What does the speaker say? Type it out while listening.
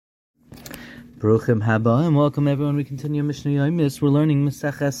Baruchim haba and welcome everyone. We continue Mishna Yomis. We're learning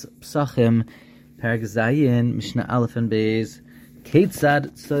Maseches Pesachim, Perek Zayin, Mishna Aleph and Beis. Ketzad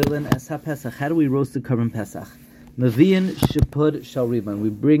Soilin Es HaPesach. How do we roast the Korban Pesach? Mavian Shepud Shalriban. We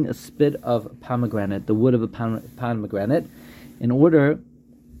bring a spit of pomegranate, the wood of a pomegranate, in order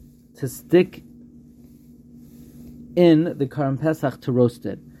to stick in the Korban Pesach to roast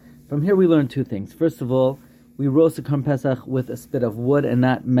it. From here we learn two things. First of all, we roast the Korban Pesach with a spit of wood and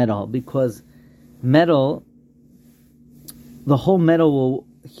not metal, because metal, the whole metal will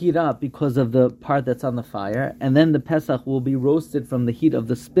heat up because of the part that's on the fire, and then the Pesach will be roasted from the heat of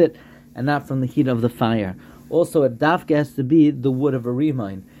the spit and not from the heat of the fire. Also, a dafka has to be the wood of a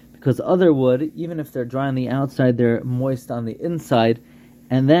remine, because other wood, even if they're dry on the outside, they're moist on the inside,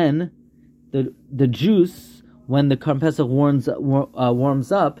 and then the juice, when the Korban Pesach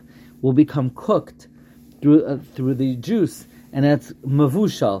warms up, will become cooked through the juice, and that's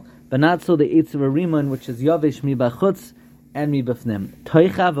mavushal. But not so the eitz of a riman, which is yavish mi bachutz and mi b'fnim.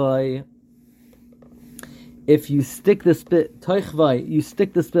 Toichavai. If you stick the spit, toichvai, you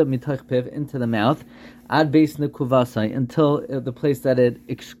stick the spit mi toichpiv into the mouth, ad beis nekuvasai, until the place that it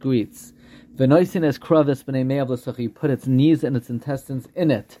excretes. V'noisin es kravis b'nei me'av l'sach, you put its knees and its intestines in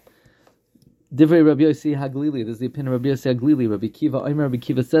it. Divrei Rabbi Yossi Haglili. This is the opinion of Rabbi Yossi Haglili. Rabbi Kiva Omer. Rabbi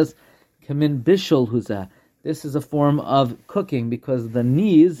Kiva says, "Kamin bishul huzah." This is a form of cooking, because the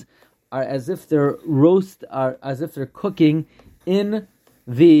knees are as if they're cooking in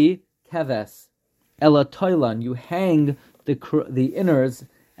the keves. Ela toilan, you hang the innards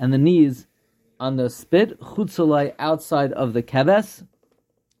and the knees on the spit, chutzolai, outside of the keves,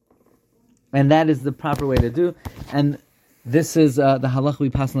 and that is the proper way to do. And this is the halach we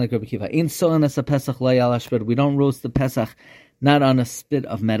pass on like Rabbi Kiva. In solan as a pesach lo yal ashbed. We don't roast the pesach not on a spit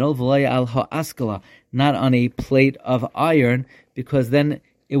of metal, v'lo al ha'askala, not on a plate of iron, because then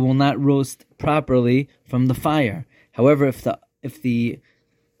it will not roast properly from the fire. However, if the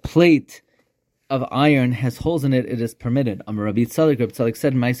plate of iron has holes in it, it is permitted. Amar Rabbi Tzalik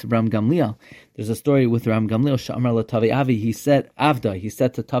said, Ma'aseh Ram Gamliel. There's a story with Ram Gamliel. Sha'amar LaTavi Avi. He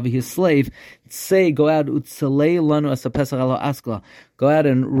said to Tavi, his slave, say, go out utzalei lanu as a pesach alo askla. Go out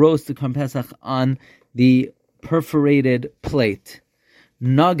and roast the Korban Pesach on the perforated plate.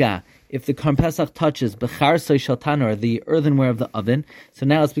 Naga, if the Korban Pesach touches bechar soy shaltanor, the earthenware of the oven, so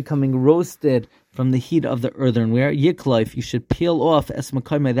now it's becoming roasted from the heat of the earthenware. Yikloif, you should peel off es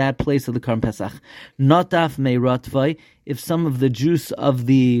makoymai, that place of the Korban Pesach. Notaf mei ratvai, if some of the juice of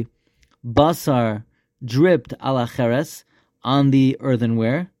the basar dripped ala cheres on the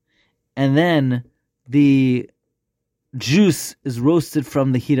earthenware, and then the juice is roasted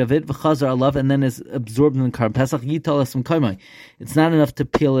from the heat of it, v'chazar alav, and then is absorbed in the Korban Pesach. Yitol es makoymai. It's not enough to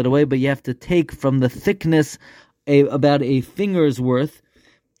peel it away, but you have to take from the thickness about a finger's worth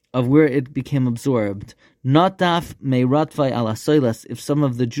of where it became absorbed. Notaf mei ratvai ala soilas, if some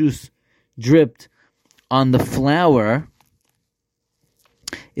of the juice dripped on the flour,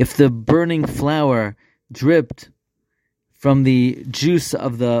 if the burning flour dripped from the juice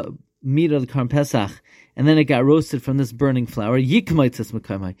of the meat of the Korban Pesach, and then it got roasted from this burning flour, yikmaitzas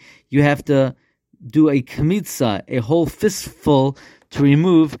makamai, you have to do a kmitza, a whole fistful to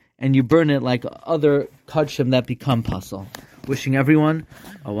remove, and you burn it like other kachim that become pasul. Wishing everyone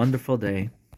a wonderful day.